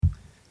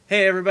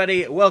Hey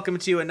everybody, welcome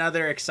to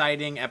another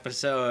exciting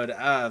episode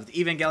of the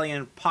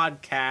Evangelion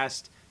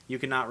podcast you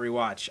cannot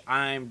rewatch.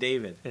 I'm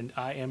David. And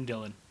I am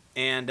Dylan.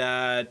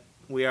 And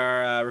we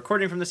are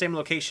recording from the same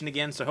location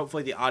again, so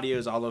hopefully the audio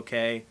is all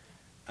okay.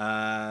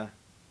 Because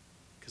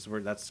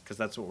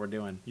that's what we're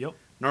doing. Yep.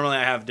 Normally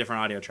I have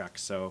different audio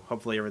tracks, so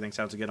hopefully everything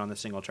sounds good on this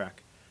single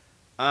track.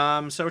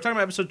 So we're talking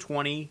about episode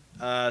 20,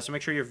 so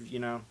make sure you've,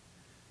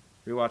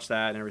 rewatch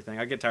that and everything.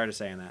 I get tired of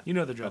saying that. You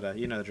know the drill. But,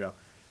 you know the drill.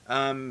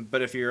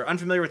 But if you're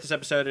unfamiliar with this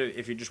episode,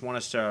 if you just want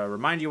us to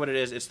remind you what it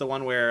is, it's the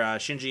one where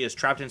Shinji is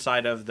trapped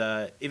inside of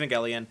the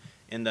Evangelion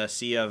in the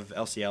Sea of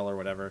LCL or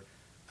whatever.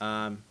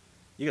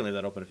 You can leave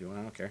that open if you want.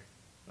 I don't care.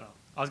 Oh,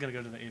 I was going to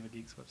go to the Ava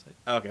Geeks website.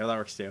 Okay, well, that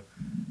works too.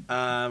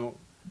 So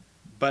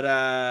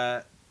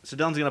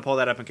Dylan's going to pull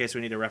that up in case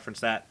we need to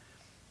reference that.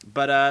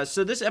 But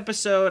so this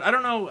episode, I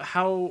don't know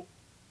how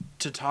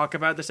to talk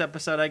about this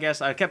episode, I guess.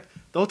 The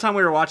whole time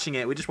we were watching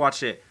it, we just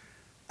watched it.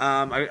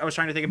 I was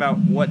trying to think about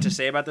what to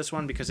say about this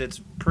one because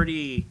it's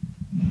pretty...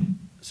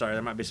 Sorry,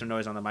 there might be some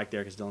noise on the mic there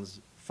because Dylan's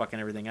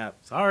fucking everything up.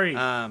 Sorry.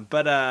 Go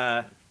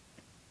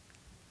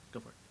for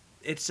it.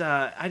 It's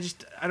I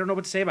don't know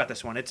what to say about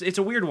this one. It's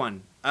a weird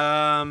one.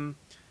 I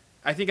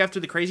think after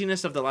the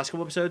craziness of the last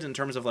couple episodes in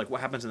terms of like what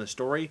happens in the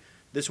story,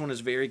 this one is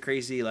very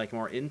crazy, like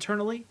more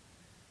internally.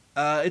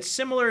 It's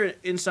similar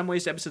in some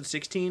ways to episode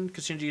 16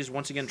 because Shinji is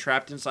once again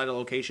trapped inside a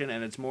location,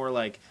 and it's more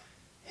like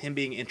him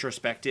being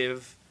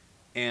introspective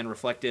and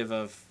reflective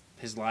of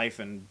his life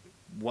and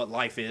what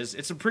life is.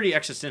 It's a pretty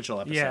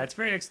existential episode. Yeah, it's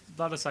a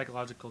lot of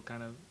psychological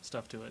kind of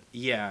stuff to it.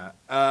 Yeah.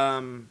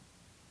 So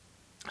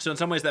in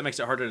some ways that makes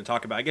it harder to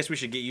talk about. I guess we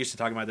should get used to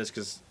talking about this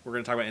because we're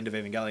going to talk about End of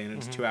Evangelion,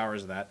 and it's 2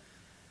 hours of that.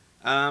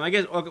 I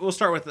guess we'll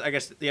start with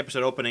the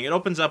episode opening. It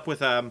opens up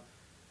with I don't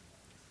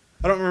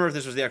remember if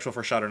this was the actual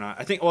first shot or not.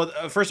 I think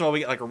first of all we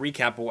get like a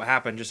recap of what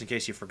happened just in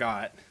case you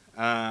forgot.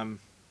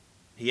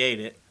 He ate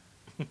it.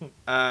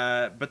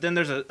 But then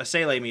there's a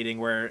Seele meeting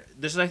where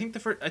this is I think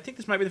this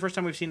might be the first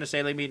time we've seen a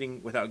Seele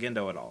meeting without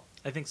Gendo at all.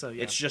 I think so,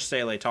 yeah. It's just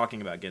Seele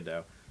talking about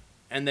Gendo.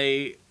 And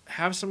they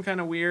have some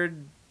kind of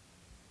weird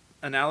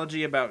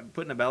analogy about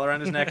putting a bell around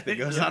his neck that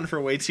goes on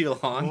for way too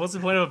long. Well, what's the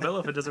point of a bell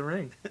if it doesn't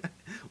ring?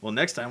 Well,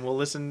 next time we'll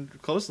listen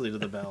closely to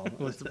the bell.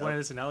 What's the point of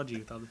this analogy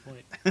without the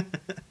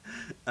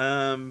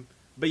point?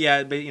 But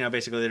yeah,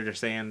 basically they're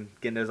just saying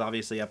Gendo's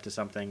obviously up to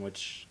something,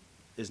 which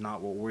is not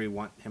what we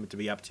want him to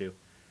be up to.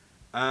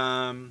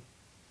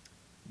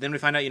 Then we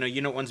find out,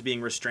 Unit 1's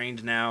being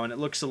restrained now, and it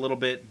looks a little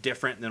bit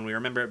different than we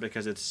remember it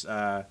because it's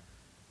got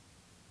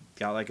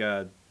like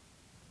a,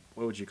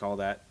 what would you call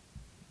that?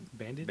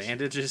 Bandage?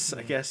 Bandages,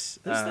 I guess.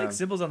 There's like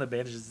symbols on the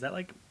bandages. Is that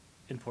like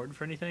important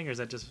for anything, or is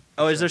that just...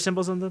 Oh, is there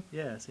symbols on the...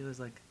 Yeah, see there's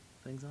like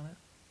things on it?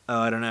 Oh,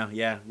 I don't know.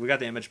 Yeah, we got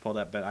the image pulled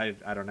up, but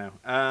I don't know.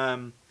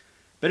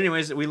 But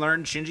anyways, we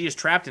learned Shinji is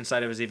trapped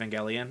inside of his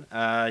Evangelion.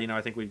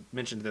 I think we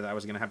mentioned that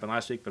was going to happen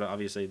last week, but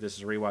obviously this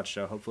is a rewatch,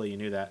 so hopefully you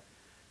knew that.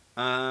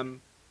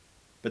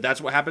 But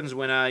that's what happens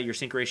when your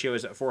sync ratio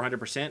is at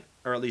 400%,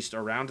 or at least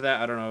around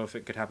that. I don't know if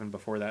it could happen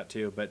before that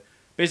too, but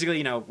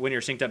basically, when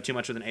you're synced up too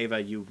much with an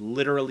Eva, you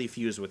literally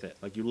fuse with it.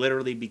 Like, you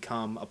literally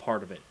become a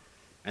part of it.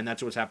 And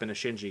that's what's happened to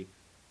Shinji.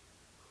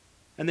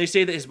 And they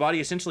say that his body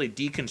essentially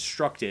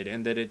deconstructed,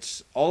 and that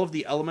it's all of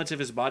the elements of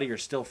his body are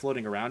still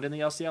floating around in the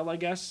LCL, I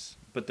guess,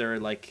 but they're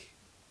like,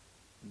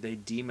 they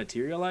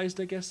dematerialized,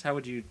 I guess. How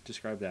would you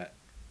describe that?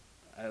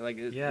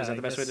 Is that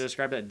the best way to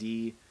describe that?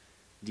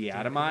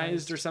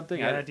 Deatomized or something?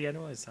 Yeah,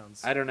 deatomized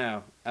sounds... I don't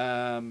know.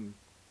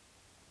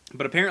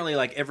 But apparently,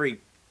 like, every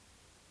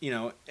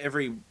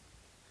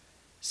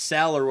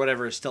cell or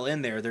whatever is still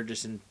in there. They're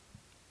just in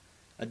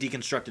a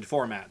deconstructed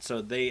format.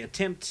 So they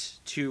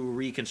attempt to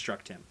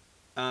reconstruct him.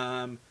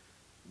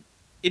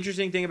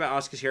 Interesting thing about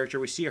Asuka's character,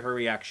 we see her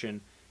reaction,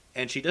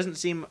 and she doesn't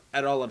seem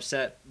at all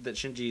upset that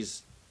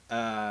Shinji's,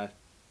 in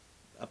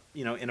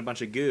a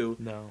bunch of goo.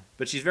 No.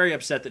 But she's very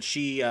upset that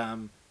she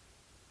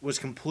was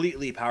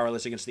completely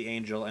powerless against the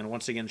Angel, and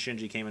once again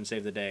Shinji came and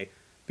saved the day.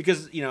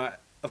 Because,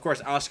 of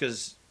course,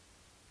 Asuka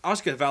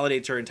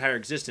validates her entire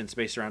existence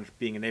based around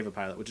being a Neva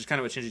pilot, which is kind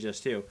of what Shinji does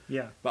too.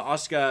 Yeah. But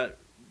Asuka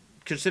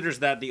considers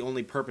that the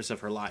only purpose of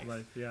her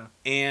life. Yeah.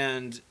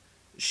 And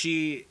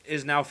she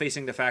is now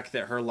facing the fact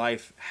that her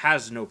life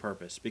has no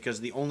purpose because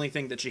the only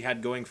thing that she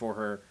had going for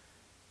her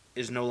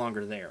is no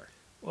longer there.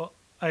 Well,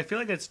 I feel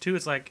like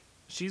it's like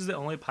she's the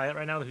only pilot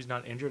right now who's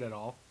not injured at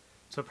all.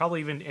 So it probably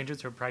even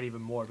injures her pride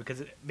even more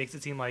because it makes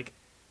it seem like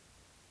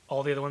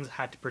all the other ones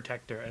had to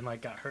protect her and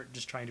like got hurt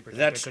just trying to protect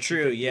her. That's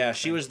true. Yeah,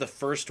 she was the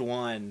first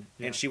one,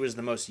 and she was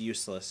the most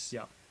useless.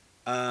 Yeah.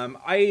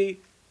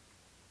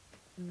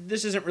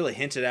 This isn't really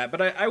hinted at,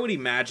 but I would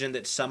imagine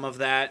that some of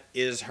that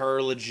is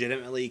her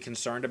legitimately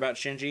concerned about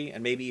Shinji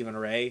and maybe even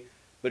Rei,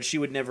 but she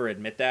would never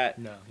admit that.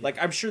 No. Yeah.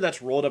 Like, I'm sure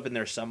that's rolled up in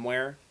there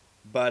somewhere,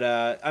 but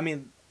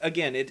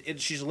again,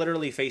 she's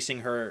literally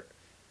facing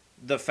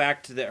the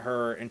fact that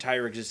her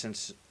entire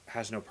existence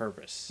has no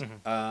purpose.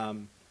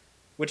 Mm-hmm.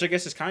 Which I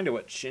guess is kind of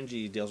what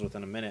Shinji deals with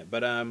in a minute.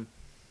 But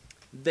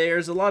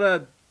there's a lot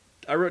of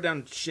I wrote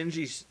down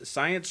Shinji's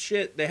science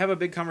shit. They have a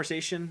big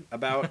conversation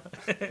about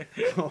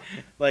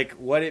like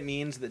what it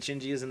means that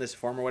Shinji is in this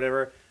form or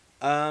whatever.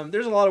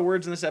 There's a lot of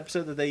words in this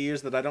episode that they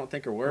use that I don't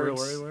think are words.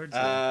 Words,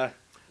 yeah.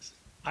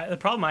 The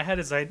problem I had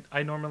is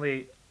I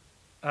normally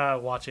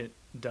watch it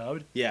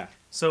dubbed. Yeah.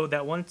 So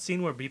that one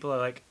scene where people are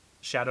like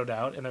shadowed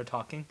out and they're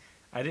talking,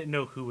 I didn't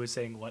know who was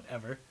saying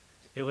whatever.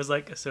 It was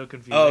like so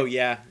confusing. Oh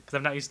yeah, because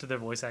I'm not used to their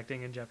voice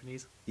acting in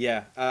Japanese.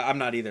 Yeah, I'm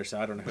not either, so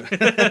I don't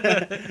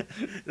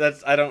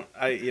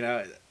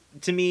know.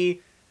 To me,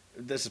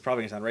 this is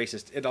probably gonna sound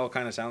racist. It all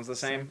kind of sounds the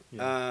same.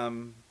 Yeah.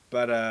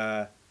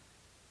 But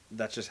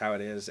that's just how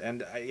it is.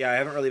 And I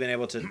haven't really been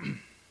able to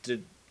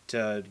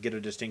get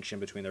a distinction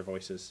between their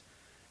voices.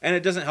 And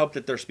it doesn't help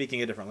that they're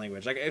speaking a different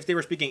language. Like if they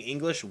were speaking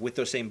English with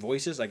those same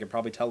voices, I could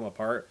probably tell them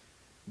apart.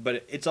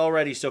 But it's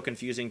already so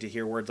confusing to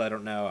hear words I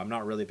don't know. I'm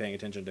not really paying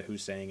attention to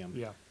who's saying them.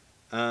 Yeah.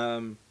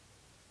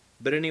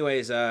 But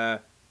anyways,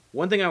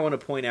 one thing I want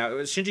to point out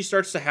is Shinji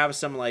starts to have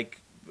some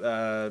like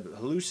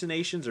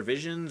hallucinations or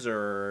visions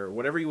or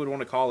whatever you would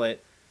want to call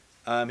it.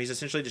 He's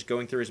essentially just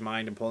going through his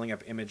mind and pulling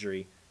up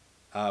imagery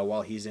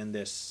while he's in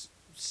this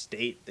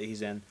state that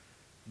he's in.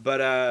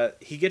 But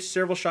he gets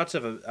several shots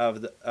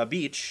of a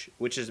beach,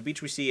 which is a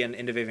beach we see in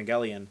End of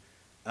Evangelion.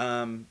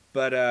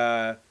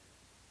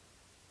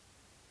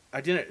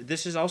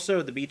 This is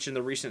also the beach in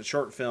the recent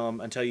short film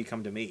Until You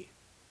Come to Me.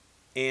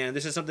 And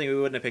this is something we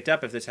wouldn't have picked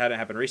up if this hadn't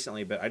happened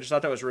recently, but I just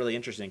thought that was really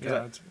interesting.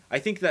 Because I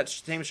think that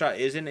same shot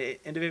is in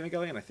End of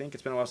Evangelion. I think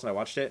it's been a while since I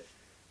watched it.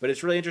 But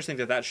it's really interesting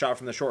that shot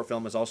from the short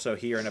film is also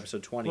here in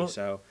episode 20. Well,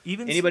 so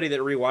even anybody that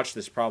rewatched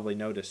this probably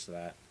noticed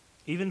that.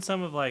 Even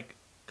some of like...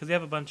 Because they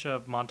have a bunch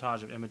of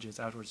montage of images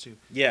afterwards, too.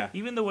 Yeah.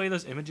 Even the way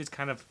those images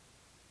kind of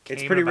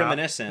It's pretty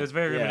reminiscent. It was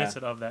very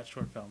reminiscent of that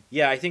short film.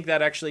 Yeah, I think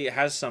that actually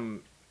has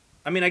some...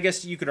 I mean, I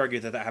guess you could argue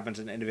that happens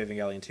in End of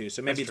Evangelion, too.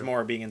 So maybe it's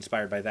more being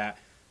inspired by that.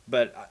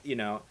 But,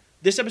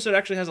 this episode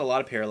actually has a lot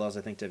of parallels,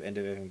 I think, to End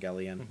of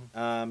Evangelion.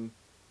 Mm-hmm.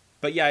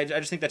 But yeah, I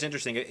just think that's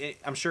interesting.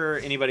 I'm sure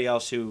anybody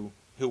else who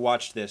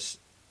watched this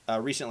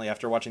recently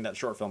after watching that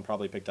short film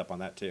probably picked up on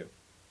that, too.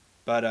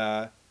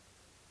 But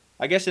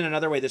I guess in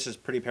another way, this is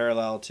pretty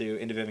parallel to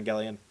End of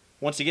Evangelion.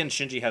 Once again,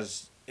 Shinji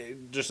has,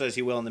 just as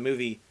he will in the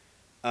movie,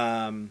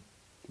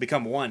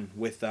 become one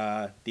with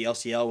the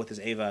LCL, with his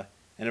Eva.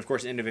 And of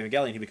course, in End of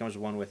Evangelion, he becomes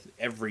one with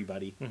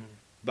everybody. Mm-hmm.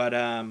 But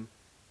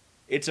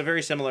it's a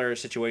very similar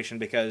situation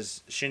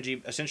because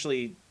Shinji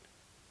essentially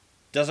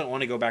doesn't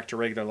want to go back to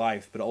regular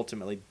life, but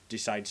ultimately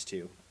decides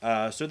to.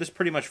 So this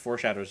pretty much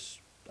foreshadows,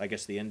 I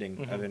guess, the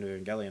ending of End of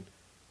Evangelion,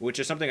 which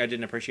is something I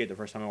didn't appreciate the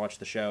first time I watched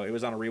the show. It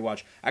was on a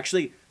rewatch.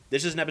 Actually,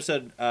 this is an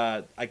episode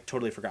I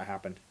totally forgot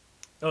happened.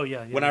 Oh,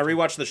 yeah. When I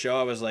rewatched the show,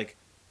 I was like,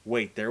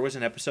 wait, there was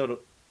an episode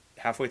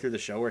halfway through the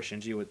show where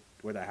Shinji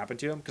where that happened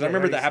to him? Because I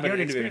remember that happened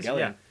in End of Evangelion.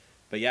 Yeah.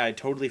 But yeah, I'd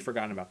totally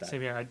forgotten about that.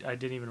 Same here. I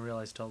didn't even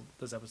realize till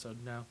this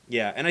episode now.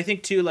 Yeah, and I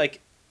think, too, like,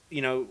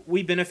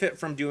 we benefit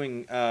from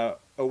doing a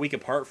week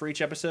apart for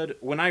each episode.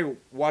 When I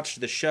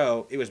watched the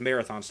show, it was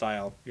marathon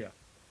style. Yeah.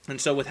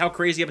 And so with how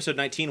crazy episode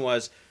 19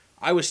 was,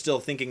 I was still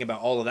thinking about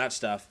all of that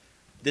stuff.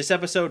 This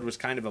episode was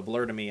kind of a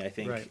blur to me, I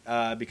think,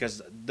 right.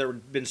 Because there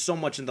had been so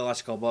much in the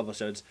last couple of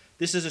episodes.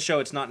 This is a show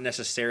it's not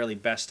necessarily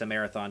best to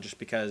marathon just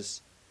because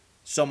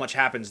so much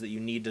happens that you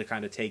need to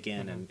kind of take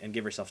in and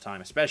give yourself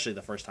time, especially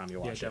the first time you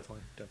watch it. Yeah,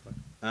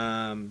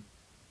 definitely.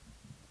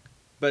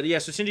 But yeah,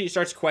 so Shinji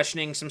starts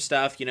questioning some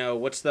stuff.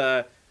 What's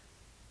the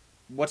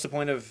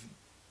point of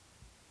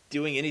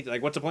doing anything?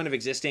 Like, what's the point of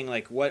existing?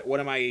 Like, what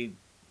am I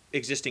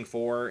existing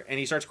for? And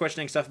he starts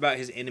questioning stuff about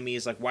his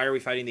enemies. Like, why are we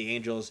fighting the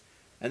angels?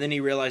 And then he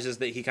realizes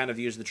that he kind of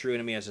views the true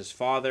enemy as his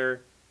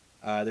father.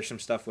 There's some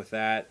stuff with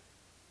that.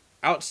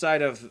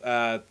 Outside of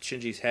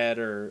Shinji's head,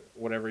 or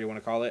whatever you want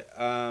to call it,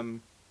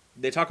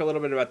 they talk a little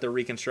bit about the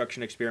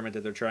reconstruction experiment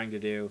that they're trying to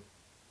do.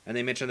 And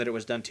they mention that it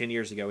was done 10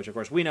 years ago, which, of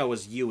course, we know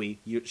was Yui,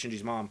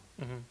 Shinji's mom.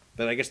 Mm-hmm.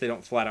 But I guess they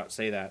don't flat out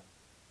say that.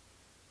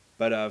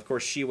 But, of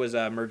course, she was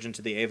merged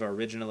into the Eva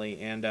originally,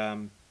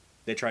 and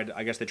they tried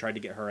to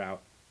get her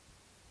out.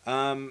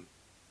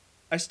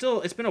 It's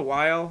been a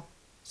while,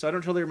 so I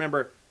don't totally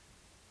remember.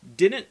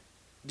 Did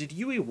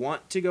Yui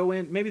want to go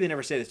in? Maybe they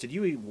never say this. Did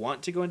Yui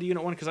want to go into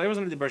Unit 1? Because I was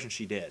under the impression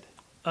she did.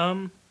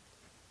 I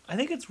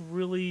think it's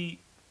really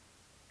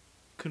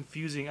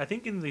confusing. I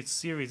think in the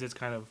series it's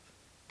kind of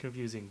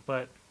confusing,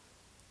 but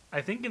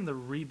I think in the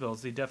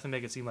rebuilds they definitely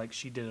make it seem like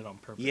she did it on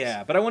purpose.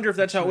 Yeah, but I wonder if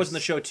that's how it was in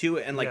the show too,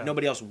 and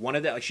nobody else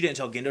wanted that. Like she didn't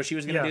tell Gendo she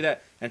was going to do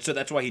that, and so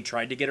that's why he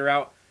tried to get her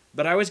out.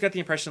 But I always got the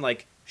impression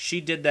like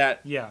she did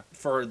that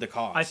for the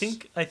cause. I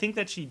think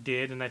that she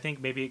did, and I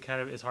think maybe it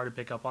kind of is hard to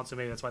pick up on, so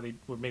maybe that's why they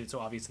made it so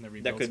obvious in the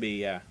rebuilds. That could be,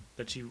 yeah.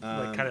 That she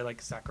kind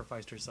of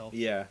sacrificed herself.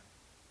 Yeah.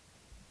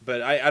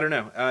 But I don't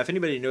know. If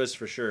anybody knows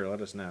for sure,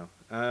 let us know.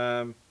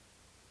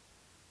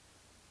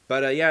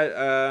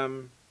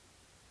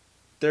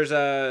 There's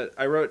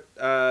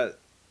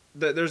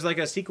there's like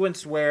a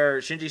sequence where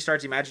Shinji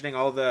starts imagining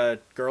all the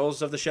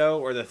girls of the show,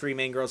 or the three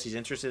main girls he's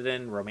interested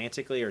in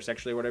romantically or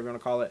sexually, or whatever you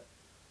want to call it,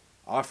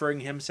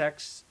 offering him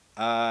sex.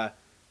 They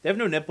have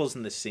no nipples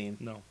in this scene.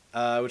 No.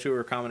 Which we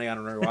were commenting on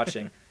when we were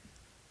watching.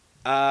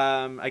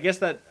 I guess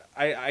that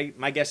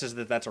my guess is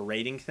that that's a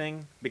rating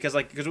thing because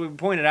we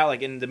pointed out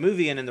like in the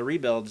movie and in the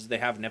rebuilds they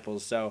have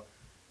nipples. So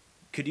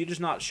could you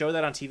just not show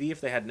that on TV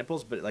if they had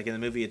nipples? But like in the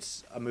movie,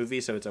 it's a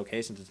movie, so it's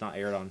okay since it's not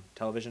aired on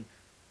television.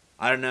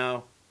 I don't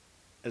know.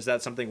 Is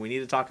that something we need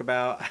to talk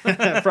about?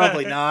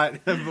 Probably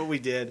not, but we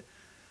did.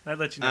 I'd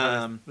let you know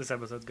how this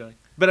episode's going.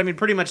 But I mean,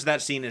 pretty much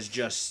that scene is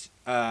just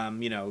what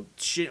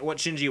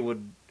Shinji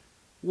would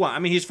want. I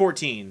mean, he's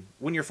 14.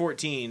 When you're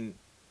 14,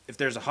 if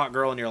there's a hot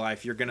girl in your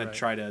life, you're gonna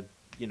try to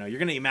you're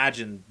gonna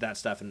imagine that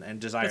stuff and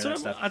desire that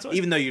stuff,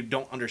 even though you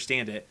don't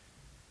understand it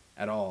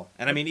at all.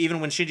 And I mean, even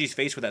when Shinji's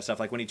faced with that stuff,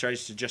 like when he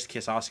tries to just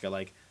kiss Asuka,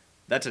 like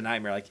that's a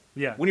nightmare. Like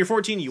when you're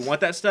 14, you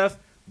want that stuff,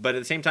 but at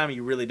the same time,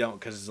 you really don't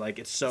because like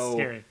it's so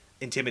scary,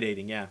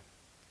 intimidating. Yeah.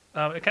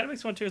 It kind of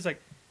makes me want to.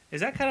 Is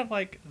that kind of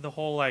like the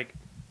whole like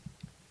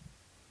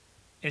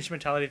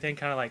instrumentality thing,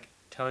 kind of like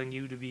telling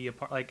you to be a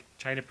part, like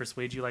trying to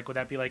persuade you? Like, would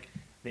that be like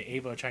the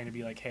Ava trying to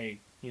be like, hey,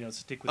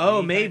 stick with me?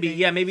 Oh, maybe.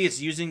 Yeah, maybe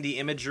it's using the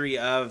imagery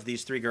of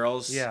these three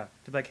girls. Yeah.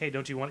 To be like, hey,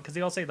 don't you want... Because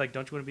they all say, like,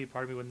 don't you want to be a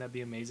part of me? Wouldn't that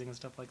be amazing and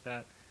stuff like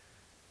that?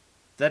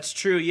 That's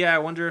true. Yeah, I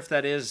wonder if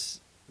that is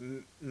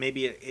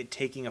maybe it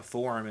taking a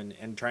form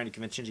and trying to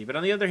convince Shinji. But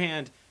on the other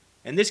hand,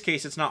 in this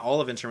case, it's not all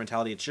of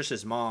instrumentality. It's just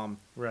his mom.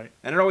 Right.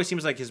 And it always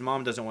seems like his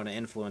mom doesn't want to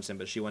influence him,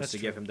 but she wants to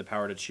give him the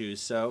power to choose.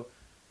 So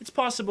it's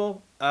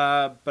possible,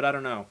 but I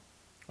don't know.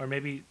 Or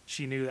maybe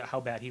she knew how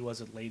bad he was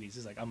with ladies.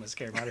 He's like, I'm going to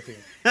scare him out of here.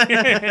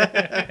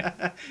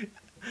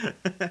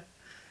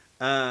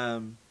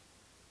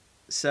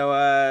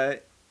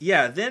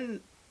 Yeah,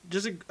 then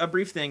just a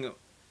brief thing.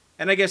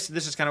 And I guess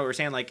this is kind of what we're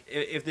saying. Like,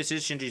 if this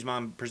is Shinji's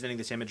mom presenting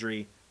this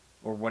imagery,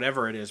 or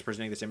whatever it is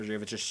presenting this imagery,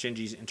 if it's just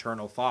Shinji's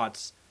internal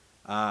thoughts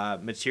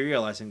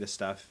materializing this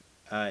stuff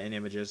in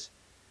images,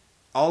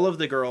 all of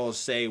the girls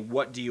say,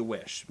 what do you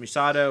wish?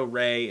 Misato,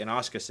 Rei, and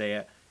Asuka say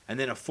it, and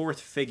then a fourth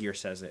figure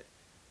says it.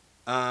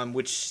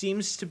 Which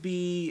seems to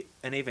be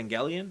an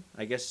Evangelion,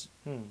 I guess.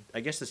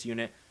 I guess this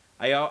unit.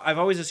 I've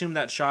always assumed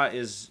that shot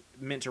is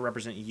meant to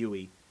represent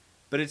Yui,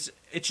 but it's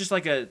just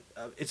like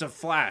it's a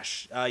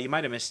flash. You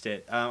might have missed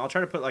it. I'll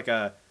try to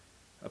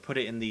put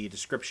it in the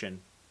description,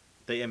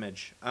 the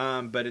image.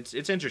 But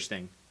it's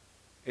interesting.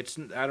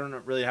 I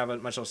don't really have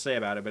much else to say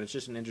about it, but it's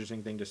just an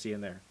interesting thing to see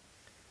in there.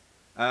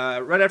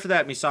 Right after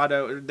that,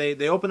 Misato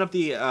they open up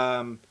the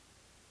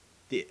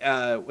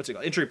what's it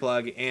called, entry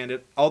plug, and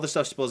all the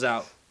stuff spills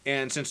out.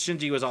 And since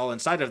Shinji was all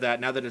inside of that,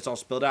 now that it's all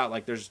spilled out,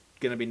 like there's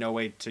gonna be no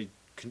way to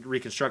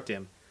reconstruct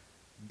him.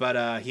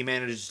 But he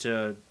managed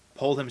to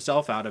pull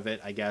himself out of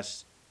it, I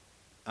guess.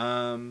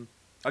 Again,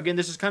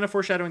 this is kind of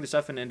foreshadowing the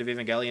stuff in End of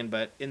Evangelion,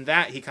 but in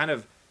that he kind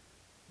of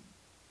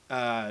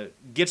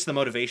gets the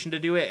motivation to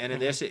do it, and in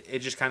this it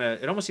just kind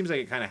of, it almost seems like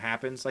it kind of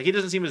happens. Like he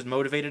doesn't seem as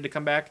motivated to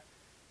come back.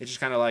 It's just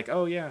kind of like,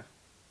 oh yeah,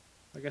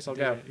 I guess I'll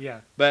go.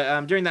 Yeah.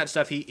 But during that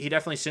stuff, he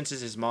definitely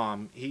senses his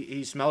mom.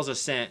 He smells a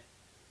scent.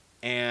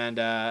 And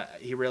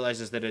he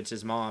realizes that it's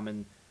his mom,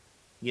 and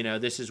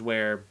this is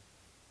where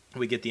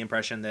we get the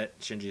impression that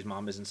Shinji's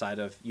mom is inside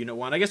of Unit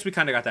 1. I guess we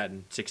kind of got that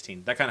in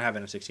 16. That kind of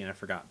happened in 16, I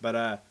forgot.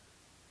 But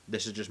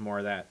this is just more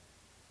of that.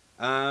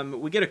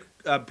 We get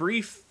a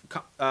brief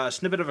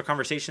snippet of a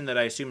conversation that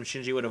I assume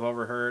Shinji would have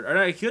overheard. Or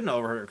no, he couldn't have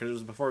overheard because it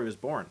was before he was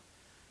born,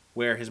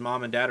 where his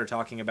mom and dad are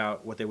talking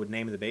about what they would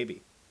name the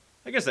baby.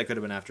 I guess that could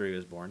have been after he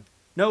was born.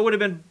 No, it would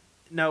have been...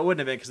 No, it wouldn't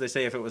have been because they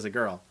say if it was a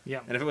girl.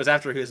 Yeah. And if it was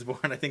after he was born,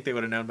 I think they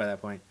would have known by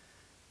that point.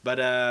 But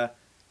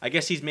I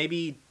guess he's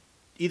maybe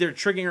either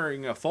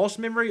triggering a false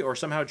memory or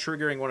somehow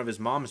triggering one of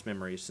his mom's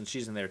memories since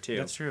she's in there too.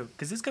 That's true.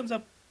 Because this comes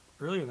up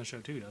earlier in the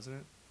show too, doesn't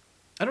it?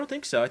 I don't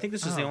think so. I think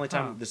this is the only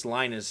time this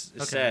line is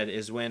said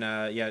is when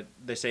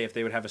they say if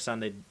they would have a son,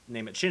 they'd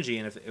name it Shinji,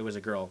 and if it was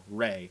a girl,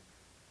 Rei.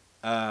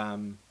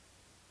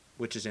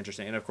 Which is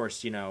interesting. And of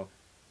course,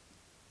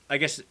 I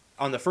guess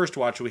on the first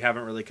watch, we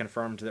haven't really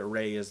confirmed that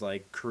Rei is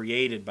like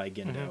created by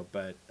Gendo,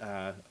 but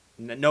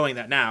knowing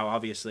that now,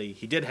 obviously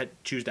he did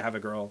choose to have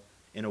a girl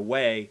in a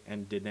way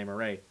and did name her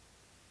Rei.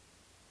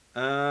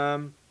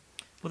 Well,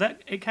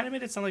 that it kind of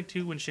made it sound like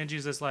too when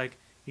Shinji's just like,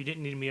 you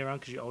didn't need me around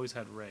because you always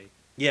had Rei.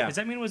 Yeah. Does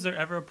that mean was there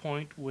ever a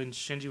point when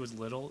Shinji was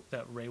little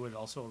that Rei was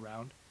also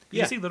around?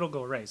 You see little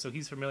girl Rei, so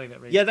he's familiar that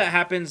Rei. Yeah, that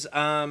happens.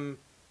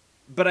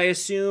 But I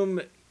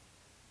assume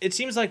it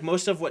seems like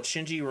most of what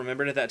Shinji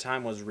remembered at that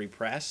time was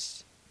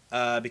repressed.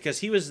 Because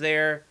he was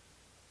there,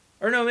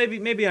 or no,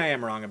 maybe I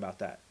am wrong about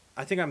that.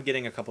 I think I'm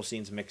getting a couple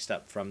scenes mixed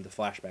up from the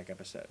flashback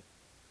episode,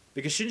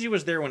 because Shinji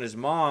was there when his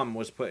mom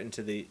was put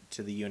into the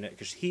unit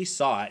because he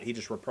saw it. He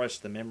just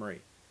repressed the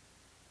memory.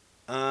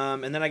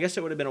 And then I guess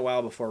it would have been a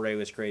while before Rei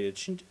was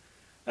created.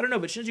 I don't know,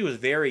 but Shinji was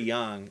very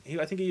young.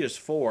 I think he was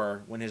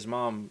 4 when his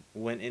mom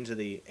went into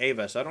the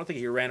Eva, so I don't think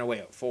he ran away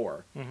at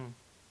 4.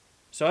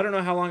 So I don't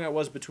know how long it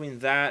was between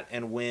that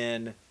and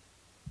when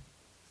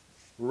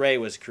Rei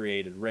was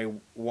created, Rei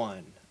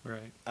 1.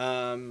 Right.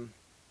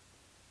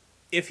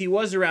 If he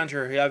was around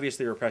her, he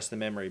obviously repressed the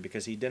memory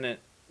because he didn't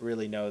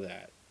really know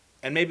that.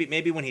 And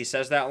maybe when he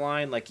says that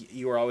line, like,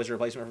 you were always a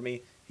replacement for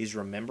me, he's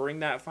remembering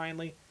that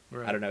finally.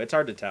 Right. I don't know. It's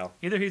hard to tell.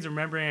 Either he's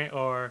remembering it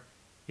or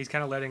He's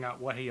kind of letting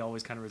out what he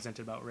always kind of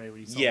resented about Rey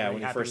when he saw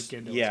when he first,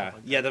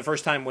 the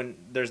first time when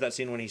there's that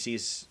scene when he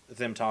sees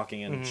them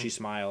talking and she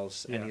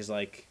smiles and he's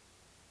like,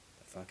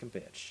 the fucking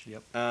bitch.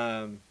 Yep.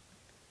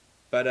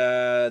 But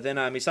then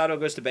Misato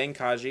goes to bang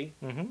Kaji.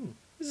 Mm-hmm.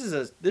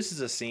 This is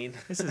a scene.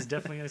 This is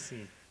definitely a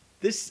scene.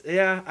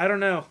 I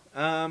don't know.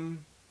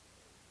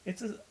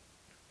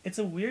 It's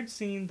a weird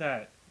scene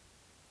that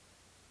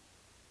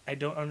I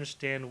don't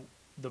understand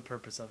the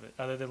purpose of it,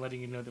 other than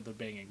letting you know that they're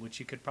banging, which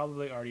you could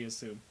probably already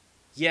assume.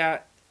 Yeah,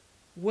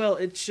 well,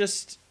 it's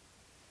just,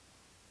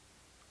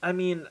 I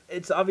mean,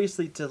 it's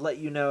obviously to let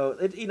you know,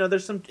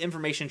 there's some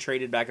information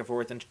traded back and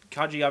forth, and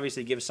Kaji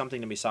obviously gives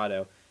something to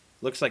Misato.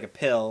 Looks like a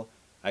pill.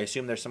 I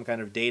assume there's some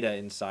kind of data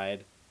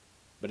inside,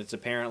 but it's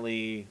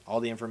apparently all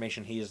the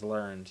information he has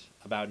learned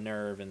about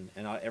Nerve and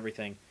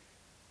everything.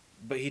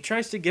 But he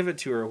tries to give it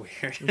to her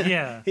weird.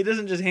 Yeah. He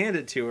doesn't just hand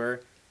it to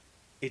her.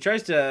 He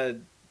tries to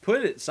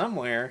put it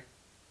somewhere.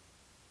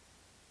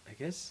 I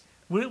guess.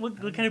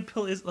 What kind of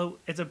pill is? Oh,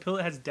 it's a pill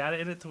that has data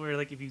in it, to where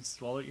like if you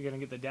swallow it, you're gonna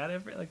get the data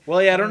for it. Like,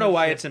 well, yeah, I don't know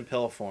why it's in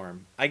pill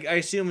form. I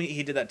assume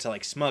he did that to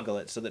like smuggle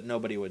it so that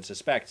nobody would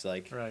suspect.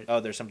 Like, right. Oh,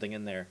 there's something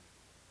in there.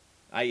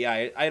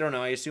 I don't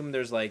know. I assume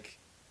there's like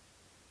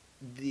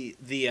the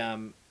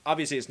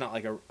obviously it's not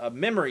like a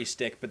memory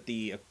stick, but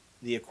the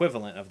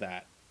equivalent of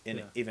that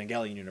in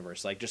Evangelion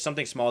universe, like just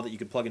something small that you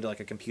could plug into like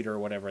a computer or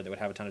whatever that would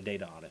have a ton of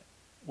data on it.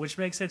 Which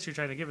makes sense. You're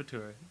trying to give it to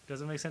her.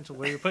 Doesn't make sense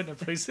where you're putting it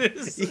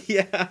places.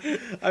 Yeah,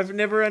 I've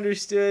never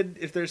understood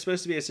if there's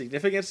supposed to be a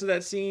significance to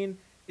that scene.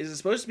 Is it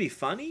supposed to be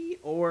funny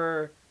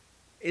or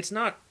it's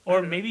not?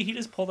 Or maybe he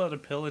just pulled out a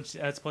pill and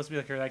it's supposed to be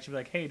like her reaction, be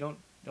like, "Hey, don't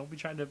be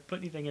trying to put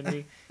anything in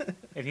me,"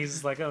 and he's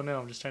just like, "Oh no,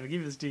 I'm just trying to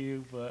give this to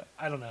you," but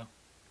I don't know.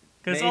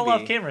 Because it's all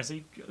off camera, so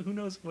who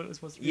knows what it was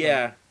supposed to be.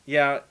 Yeah,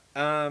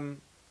 like.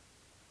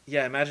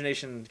 Yeah,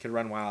 imagination could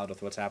run wild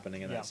with what's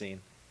happening in that scene.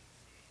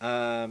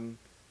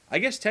 I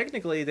guess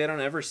technically they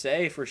don't ever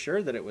say for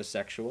sure that it was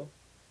sexual.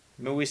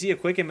 I mean, we see a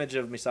quick image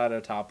of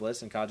Misato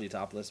topless and Kaji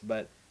topless,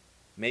 but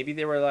maybe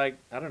they were like,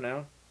 I don't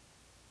know,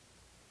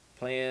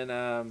 playing,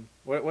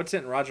 what's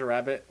it in Roger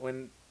Rabbit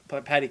when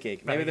Patty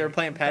Cake? Maybe they were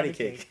playing Patty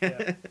Cake.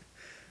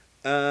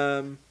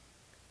 Yeah.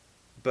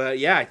 But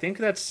yeah, I think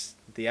that's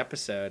the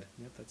episode.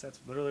 Yep, that's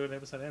literally where the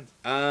episode ends.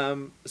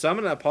 So I'm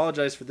gonna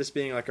apologize for this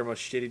being like our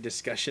most shitty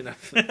discussion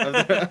of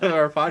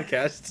our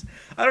podcasts.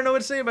 I don't know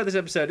what to say about this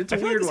episode. It's a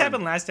weird one. This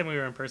happened last time we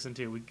were in person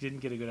too. We didn't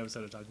get a good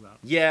episode to talk about.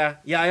 Yeah.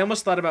 I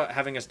almost thought about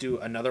having us do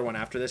another one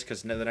after this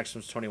because the next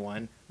one's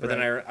 21. But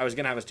then I was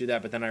gonna have us do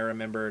that, but then I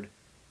remembered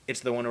it's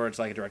the one where it's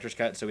like a director's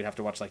cut, so we'd have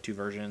to watch like two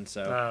versions.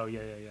 So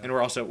yeah. And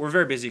we're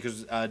very busy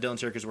because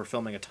Dylan's here because we're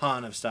filming a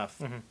ton of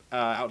stuff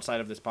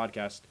outside of this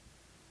podcast.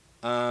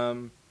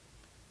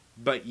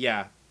 But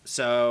yeah,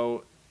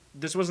 so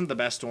this wasn't the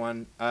best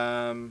one.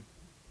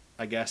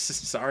 I guess.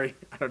 Sorry,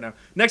 I don't know.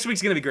 Next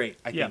week's gonna be great.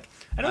 I think.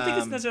 I don't think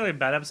it's necessarily a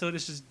bad episode.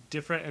 It's just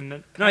different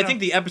and. No, I think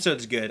the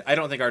episode's good. I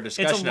don't think our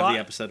discussion of the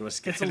episode was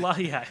good. It's a lot.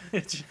 Yeah,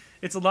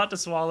 it's a lot to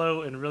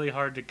swallow and really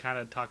hard to kind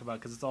of talk about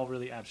because it's all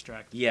really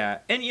abstract. Yeah,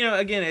 and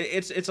again,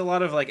 it's a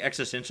lot of like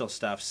existential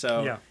stuff.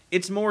 So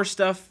it's more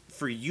stuff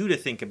for you to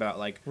think about.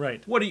 Like,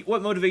 right. What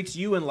motivates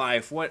you in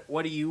life? What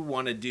do you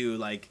want to do?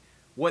 Like,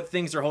 what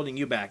things are holding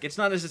you back? It's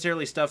not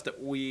necessarily stuff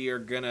that we are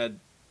gonna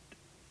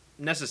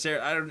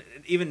necessarily. I don't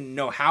even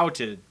know how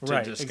to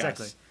discuss.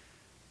 Exactly.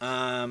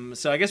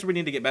 So I guess we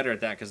need to get better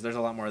at that because there's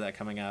a lot more of that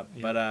coming up.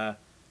 Yeah. But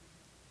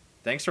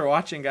thanks for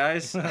watching,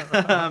 guys.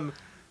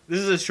 This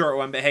is a short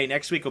one, but hey,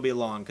 next week will be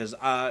long because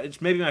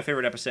it's maybe my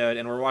favorite episode,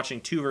 and we're watching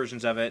two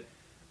versions of it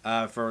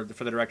for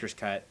the director's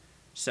cut.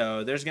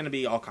 So there's going to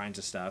be all kinds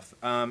of stuff.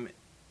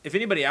 If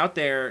anybody out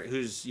there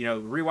who's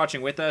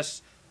rewatching with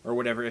us or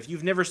whatever, if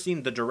you've never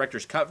seen the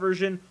director's cut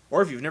version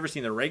or if you've never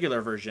seen the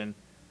regular version,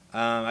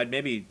 I'd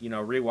maybe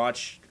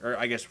rewatch, or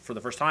I guess for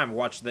the first time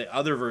watch the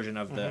other version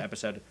of the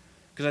episode,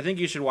 because I think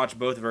you should watch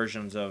both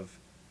versions of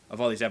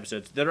all these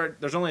episodes.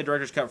 There's only a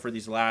director's cut for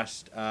these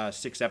last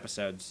 6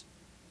 episodes,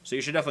 so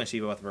you should definitely see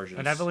both versions.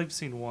 And I've only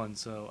seen one,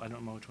 so I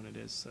don't know which one it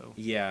is. So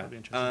yeah,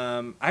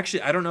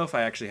 actually, I don't know if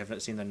I actually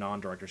have seen the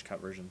non-director's cut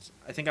versions.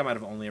 I think I might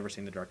have only ever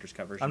seen the director's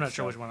cut version. I'm not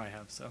sure which one I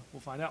have, so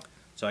we'll find out.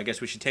 So I guess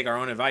we should take our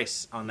own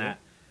advice on that.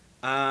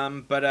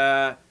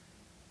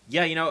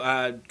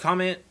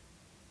 Comment,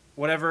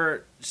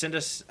 whatever. Send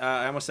us.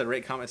 I almost said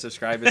rate, comment,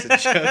 subscribe as a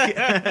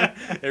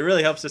joke. It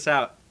really helps us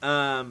out.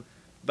 No,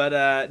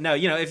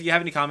 if you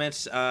have any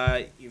comments,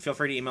 feel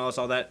free to email us.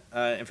 All that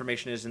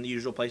information is in the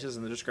usual places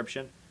in the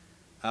description.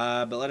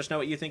 But let us know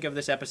what you think of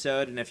this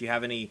episode, and if you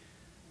have any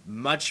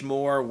much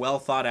more well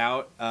thought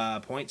out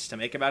points to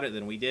make about it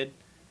than we did.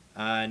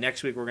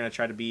 Next week we're going to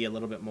try to be a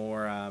little bit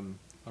more on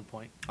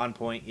point. On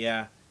point,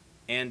 yeah.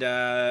 And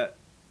I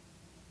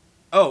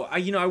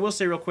will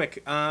say real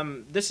quick,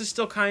 this is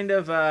still kind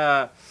of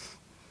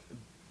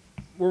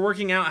we're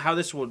working out how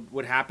this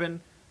would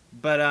happen,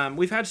 but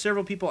we've had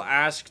several people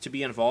ask to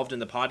be involved in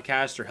the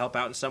podcast or help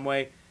out in some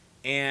way,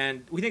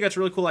 and we think that's a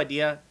really cool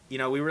idea. We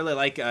really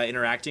like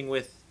interacting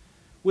with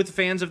the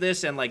fans of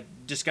this and like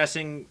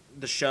discussing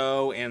the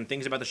show and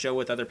things about the show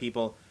with other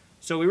people.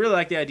 So we really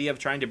like the idea of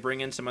trying to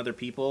bring in some other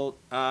people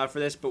for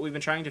this, but we've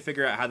been trying to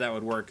figure out how that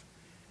would work.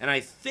 And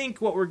I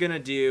think what we're going to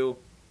do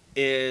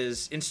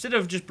is, instead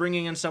of just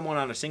bringing in someone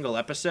on a single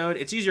episode,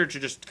 it's easier to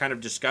just kind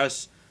of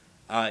discuss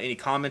any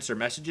comments or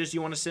messages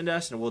you want to send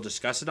us, and we'll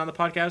discuss it on the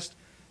podcast.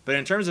 But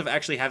in terms of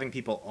actually having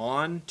people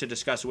on to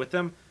discuss with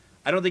them,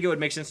 I don't think it would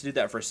make sense to do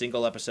that for a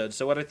single episode.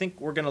 So what I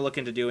think we're going to look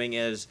into doing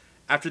is,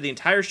 after the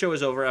entire show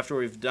is over, after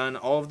we've done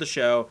all of the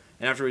show,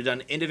 and after we've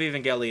done End of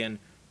Evangelion,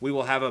 we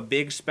will have a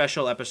big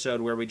special episode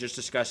where we just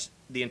discuss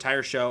the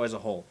entire show as a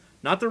whole.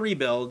 Not the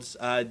rebuilds,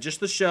 just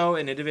the show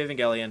and End of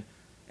Evangelion.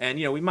 And,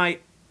 we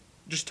might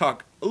just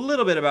talk a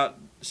little bit about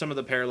some of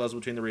the parallels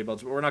between the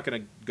rebuilds, but we're not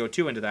going to go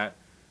too into that.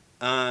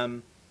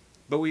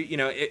 But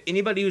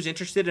anybody who's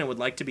interested and would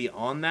like to be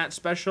on that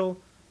special,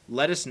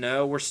 let us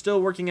know. We're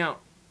still working out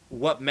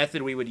what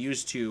method we would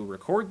use to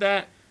record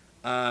that.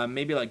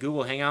 Maybe like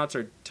Google Hangouts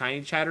or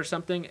Tiny Chat or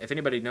something. If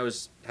anybody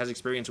has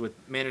experience with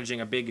managing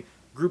a big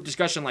group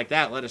discussion like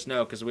that, let us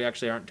know, because we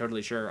actually aren't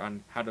totally sure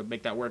on how to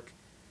make that work.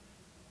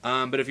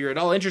 But if you're at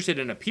all interested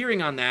in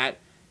appearing on that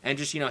and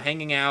just,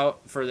 hanging out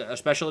for a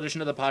special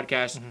edition of the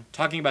podcast,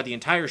 talking about the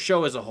entire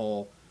show as a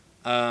whole,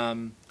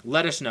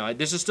 let us know.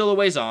 This is still a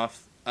ways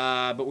off, but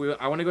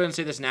I want to go ahead and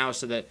say this now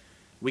so that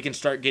we can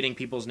start getting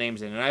people's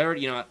names in. And I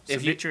already,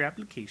 submit your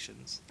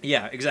applications.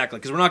 Yeah, exactly,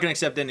 because we're not going to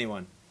accept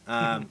anyone.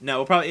 No,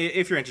 we'll probably,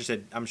 if you're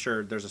interested, I'm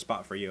sure there's a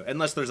spot for you,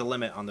 unless there's a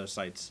limit on those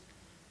sites.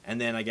 And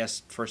then I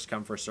guess first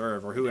come, first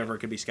serve, or whoever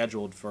could be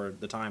scheduled for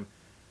the time.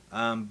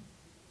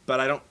 But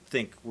I don't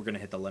think we're going to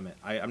hit the limit.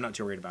 I'm not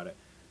too worried about it.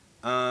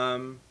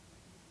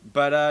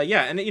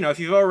 Yeah, and if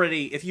you've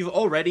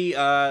already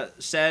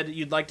said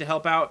you'd like to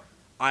help out,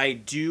 I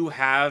do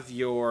have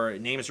your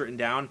names written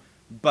down.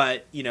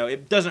 But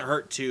it doesn't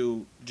hurt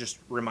to just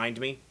remind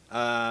me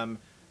that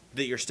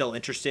you're still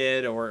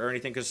interested or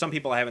anything, because some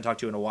people I haven't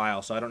talked to in a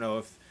while, so I don't know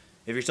if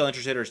you're still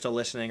interested or still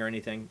listening or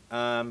anything.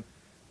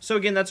 So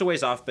again, that's a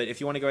ways off, but if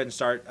you want to go ahead and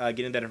start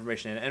getting that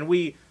information in, and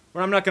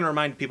I'm not going to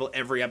remind people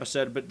every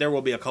episode, but there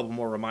will be a couple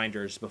more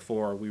reminders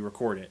before we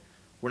record it.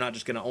 We're not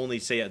just going to only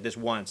say it this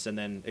once and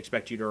then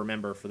expect you to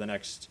remember for the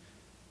next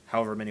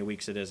however many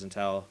weeks it is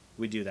until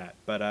we do that.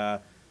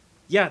 But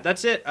yeah,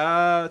 that's it.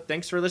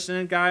 Thanks for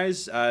listening,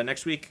 guys.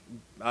 Next week,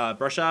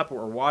 brush up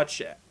on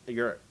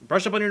your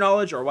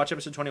knowledge or watch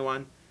episode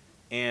 21,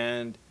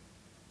 and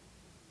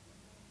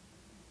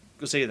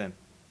we'll see you then.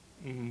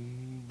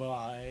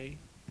 Bye.